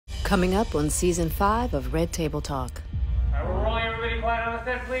Coming up on Season 5 of Red Table Talk. All right, we're rolling. Everybody quiet on the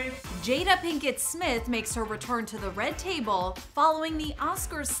set, please. Jada Pinkett Smith makes her return to the red table following the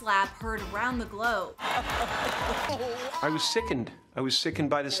Oscars slap heard around the globe. I was sickened. I was sickened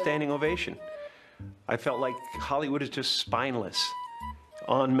by the standing ovation. I felt like Hollywood is just spineless,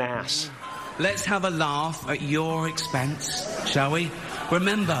 en masse. Let's have a laugh at your expense, shall we?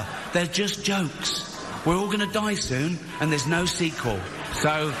 Remember, they're just jokes. We're all gonna die soon, and there's no sequel.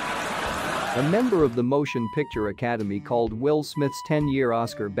 So... A member of the Motion Picture Academy called Will Smith's 10-year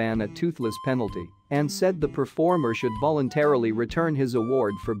Oscar ban a toothless penalty and said the performer should voluntarily return his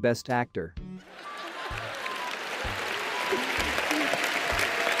award for Best Actor.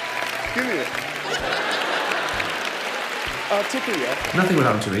 Give me it. Tickle you. Nothing would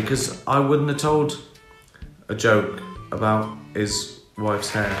happen to me because I wouldn't have told a joke about his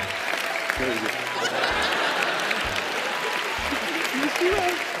wife's hair.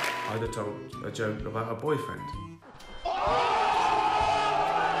 I'd have told a joke about a boyfriend.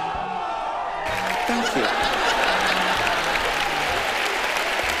 Thank you.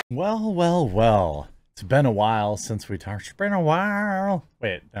 Well, well, well. It's been a while since we talked. It's been a while.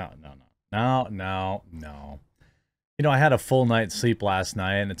 Wait, no. You know, I had a full night's sleep last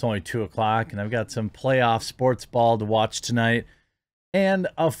night, and it's only 2 o'clock, and I've got some playoff sports ball to watch tonight, and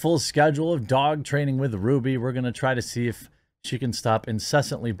a full schedule of dog training with Ruby. We're going to try to see if she can stop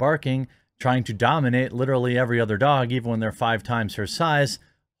incessantly barking, trying to dominate literally every other dog, even when they're 5 times her size.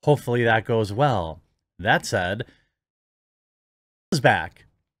 Hopefully that goes well. That said, is back.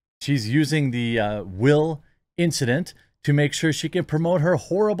 She's using the Will incident to make sure she can promote her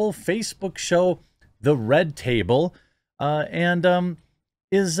horrible Facebook show, The Red Table, and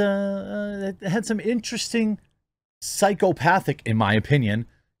had some interesting psychopathic, in my opinion,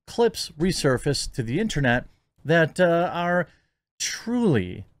 clips resurfaced to the internet that are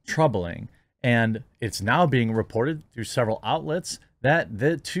truly troubling. And it's now being reported through several outlets that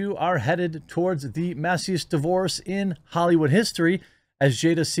the two are headed towards the messiest divorce in Hollywood history, as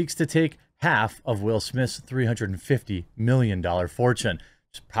Jada seeks to take half of Will Smith's $350 million fortune.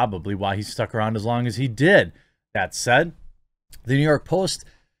 Which is probably why he stuck around as long as he did. That said, the New York Post,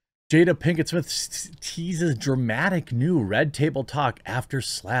 Jada Pinkett Smith teases dramatic new Red Table Talk after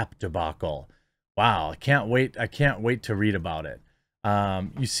slap debacle. Wow, I can't wait to read about it.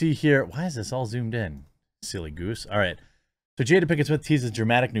 You see here, why is this all zoomed in? Silly goose. All right. So Jada Pinkett Smith teases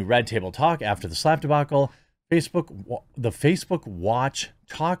dramatic new Red Table Talk after the slap debacle. The Facebook Watch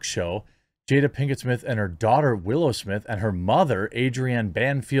talk show, Jada Pinkett Smith and her daughter Willow Smith and her mother Adrienne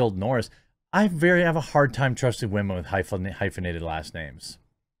Banfield Norris. I have a hard time trusting women with hyphenated last names.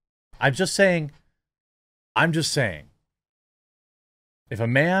 I'm just saying. If a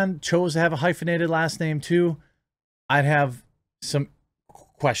man chose to have a hyphenated last name too, I'd have some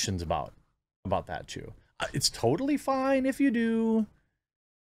questions about that too. It's totally fine if you do,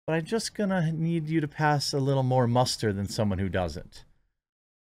 but I'm just gonna need you to pass a little more muster than someone who doesn't.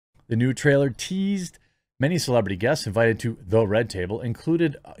 The new trailer teased many celebrity guests invited to the Red Table,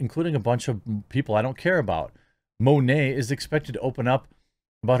 including a bunch of people I don't care about. Monet is expected to open up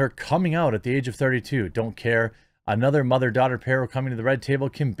about her coming out at the age of 32. Don't care. Another mother-daughter pair coming to the Red Table.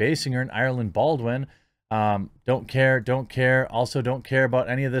 Kim Basinger and Ireland Baldwin. Don't care. Also don't care about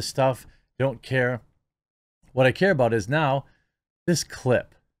any of this stuff. Don't care. What I care about is now this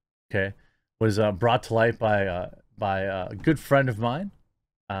clip, okay, was brought to light by a good friend of mine,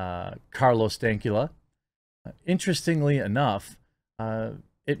 Carlos Dankula. Interestingly enough,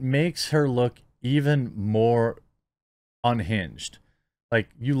 it makes her look even more unhinged. Like,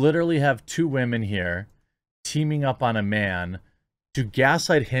 you literally have two women here teaming up on a man to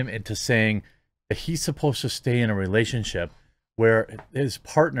gaslight him into saying that he's supposed to stay in a relationship where his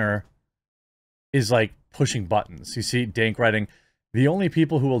partner is like pushing buttons. You see Dank writing, the only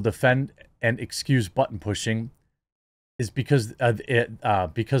people who will defend and excuse button pushing is because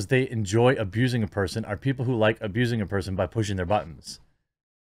they enjoy abusing a person are people who like abusing a person by pushing their buttons.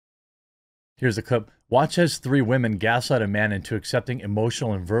 Here's a clip. Watch as 3 women gaslight a man into accepting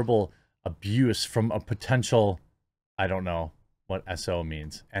emotional and verbal abuse from a potential, I don't know what SO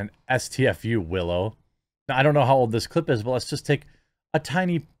means, and STFU Willow. Now, I don't know how old this clip is, but let's just take a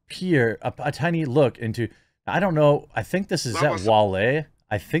tiny peer, a tiny look into, I don't know, I think this is at Wale.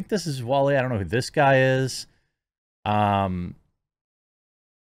 I think this is Wale. I don't know who this guy is. Like,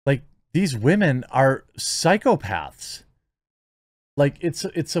 these women are psychopaths. Like, it's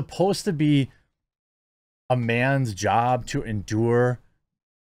supposed to be a man's job to endure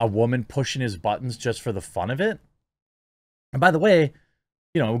a woman pushing his buttons just for the fun of it. And by the way,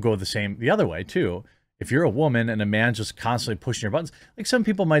 you know, we'll go the other way too. if you're a woman and a man's just constantly pushing your buttons, like some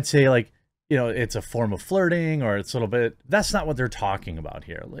people might say, like, you know, it's a form of flirting or it's a little bit. That's not what they're talking about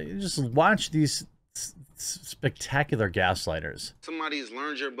here. Like, just watch these spectacular gaslighters. Somebody's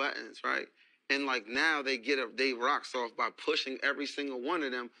learned your buttons, right? And like now they rocks off by pushing every single one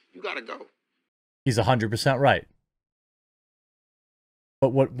of them. You gotta go. He's 100% right. But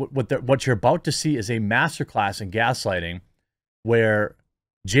what you're about to see is a masterclass in gaslighting, where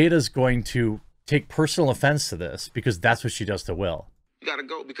Jada's going to take personal offense to this because that's what she does to Will. You gotta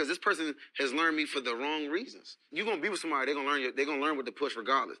go because this person has learned me for the wrong reasons. You're gonna be with somebody, they're gonna learn what to push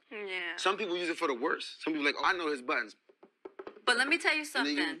regardless. Yeah. Some people use it for the worst. Some people like, oh, I know his buttons. But let me tell you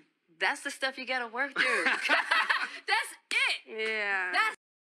something. That's the stuff you gotta work through. That's it. Yeah. That's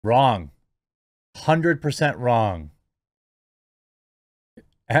wrong. 100% wrong.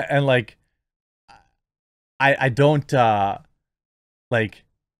 And like, I don't, like,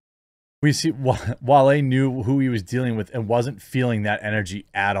 we see Wale knew who he was dealing with and wasn't feeling that energy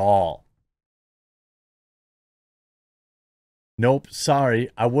at all. Nope,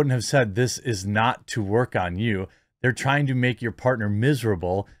 sorry, I wouldn't have said this is not to work on you. They're trying to make your partner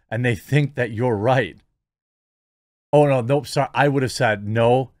miserable and they think that you're right. Oh, no, nope, sorry, I would have said,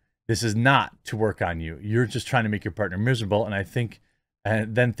 no, this is not to work on you. You're just trying to make your partner miserable, and I think,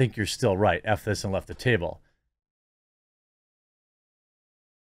 and then think you're still right. F this and left the table.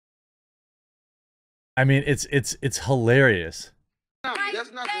 I mean, it's hilarious. No,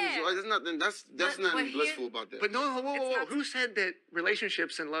 that's nothing. That's nothing blissful about that. But no, whoa. Who said that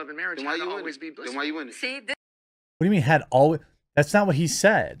relationships and love and marriage had to always be blissful? Then why you in it? See, What do you mean had always? That's not what he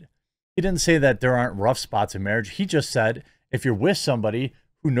said. He didn't say that there aren't rough spots in marriage. He just said if you're with somebody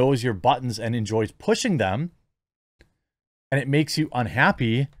who knows your buttons and enjoys pushing them, and it makes you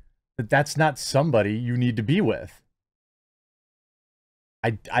unhappy, that's not somebody you need to be with.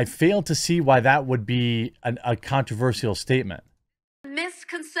 I fail to see why that would be a controversial statement.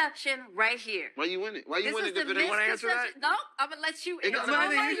 misconception right here. Why you in it? Why you in it if it ain't? Want to answer that? No, I'm gonna let you.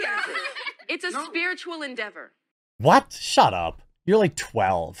 It's a spiritual endeavor. What? Shut up. You're like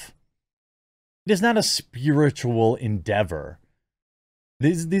 12. It is not a spiritual endeavor.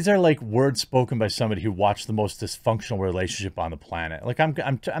 These are like words spoken by somebody who watched the most dysfunctional relationship on the planet. Like I'm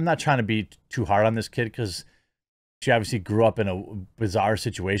not trying to be too hard on this kid because she obviously grew up in a bizarre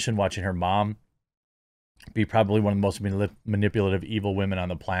situation watching her mom be probably one of the most manipulative, evil women on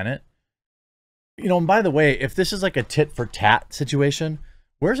the planet. You know, and by the way, if this is like a tit for tat situation,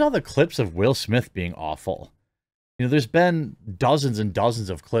 where's all the clips of Will Smith being awful? You know, there's been dozens and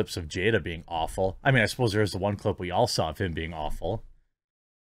dozens of clips of Jada being awful. I mean, I suppose there's the one clip we all saw of him being awful.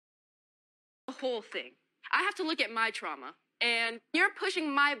 The whole thing. I have to look at my trauma, and you're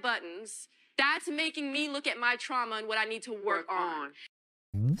pushing my buttons. That's making me look at my trauma and what I need to work on.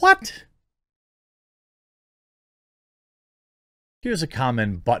 What? Here's a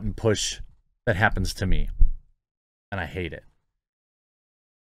common button push that happens to me, and I hate it.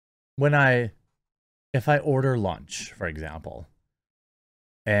 If I order lunch, for example,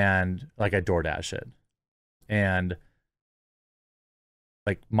 and like I DoorDash it, and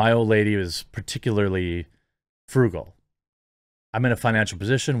like my old lady was particularly frugal. I'm in a financial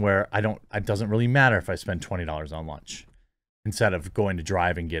position where it doesn't really matter if I spend $20 on lunch instead of going to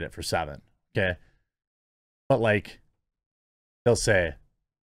drive and get it for $7. Okay. But like, they'll say,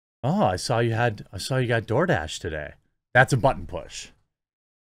 oh, I saw you got DoorDash today. That's a button push.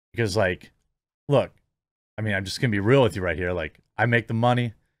 Because like, look, I mean, I'm just going to be real with you right here. Like, I make the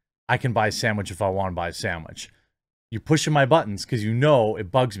money. I can buy a sandwich if I want to buy a sandwich. You're pushing my buttons because you know it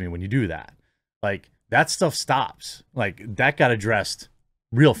bugs me when you do that. Like, that stuff stops. Like, that got addressed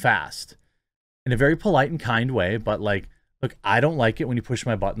real fast in a very polite and kind way. But like, look, I don't like it when you push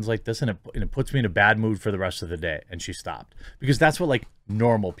my buttons like this, and it puts me in a bad mood for the rest of the day. And she stopped because that's what like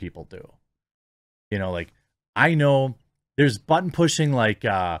normal people do. You know, like I know there's button pushing like,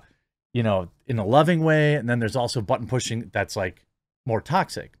 you know, in a loving way. And then there's also button pushing that's like more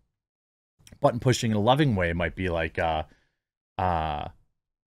toxic. Button pushing in a loving way might be like, I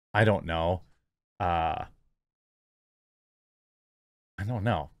don't know. I don't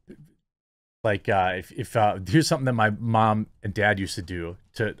know. Like, if here's something that my mom and dad used to do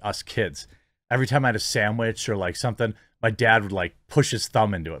to us kids. Every time I had a sandwich or like something, my dad would like push his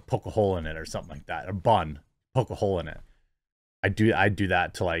thumb into it, poke a hole in it or something like that. A bun, poke a hole in it. I'd do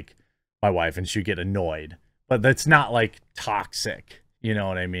that to like my wife and she'd get annoyed. But that's not like toxic. You know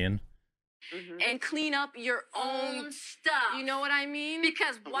what I mean? And clean up your own stuff. You know what I mean?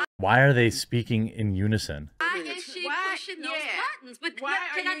 Because Why are they speaking in unison? why is she pushing those buttons. But Why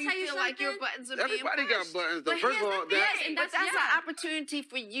can I tell you feel something? like your buttons are being Everybody got pushed? buttons, though. But First of here's all, the thing, that, and But that's yeah. an opportunity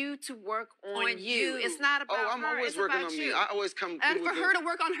for you to work on you. you. It's not about I'm her. always It's working about on you. me. I always come And through for with her to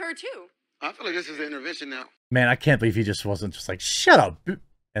work on her too. I feel like this is an intervention now. Man, I can't believe he just wasn't just like, shut up.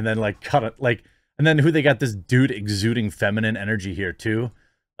 And then like cut it. Like, and then who they got this dude exuding feminine energy here too.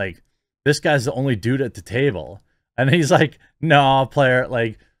 Like, this guy's the only dude at the table. And he's like, no, player,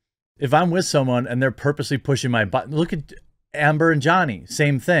 like, if I'm with someone and they're purposely pushing my button, look at Amber and Johnny,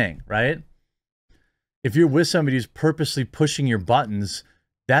 same thing, right? If you're with somebody who's purposely pushing your buttons,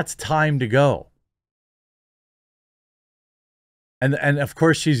 that's time to go. And of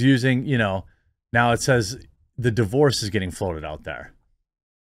course she's using, you know, now it says the divorce is getting floated out there.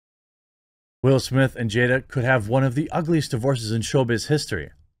 Will Smith and Jada could have one of the ugliest divorces in showbiz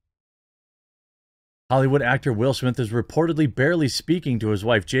history. Hollywood actor Will Smith is reportedly barely speaking to his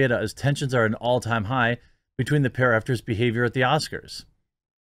wife Jada as tensions are at an all-time high between the pair after his behavior at the Oscars.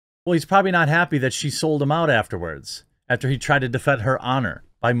 Well, he's probably not happy that she sold him out afterwards, after he tried to defend her honor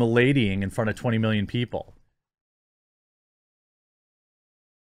by miladying in front of 20 million people.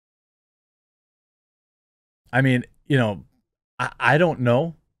 I mean, you know, I don't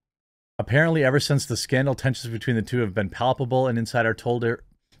know. Apparently, ever since the scandal, tensions between the two have been palpable, and Insider told her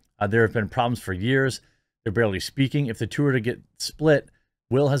there have been problems for years. They're barely speaking. If the two were to get split,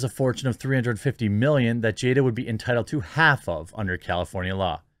 Will has a fortune of $350 million that Jada would be entitled to half of under California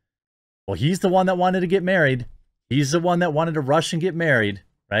law. Well, he's the one that wanted to get married. He's the one that wanted to rush and get married,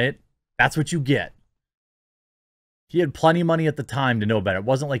 right? That's what you get. He had plenty of money at the time to know better. It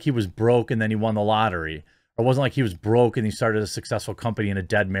wasn't like he was broke and then he won the lottery. Or it wasn't like he was broke and he started a successful company in a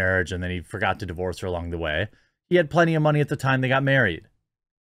dead marriage and then he forgot to divorce her along the way. He had plenty of money at the time they got married.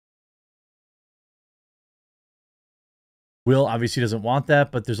 Will obviously doesn't want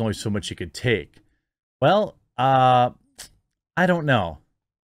that, but there's only so much he could take. Well, I don't know.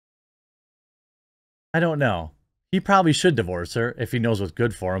 I don't know. He probably should divorce her if he knows what's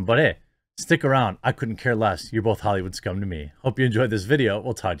good for him, but hey, stick around. I couldn't care less. You're both Hollywood scum to me. Hope you enjoyed this video.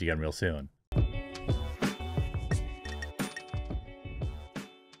 We'll talk to you again real soon.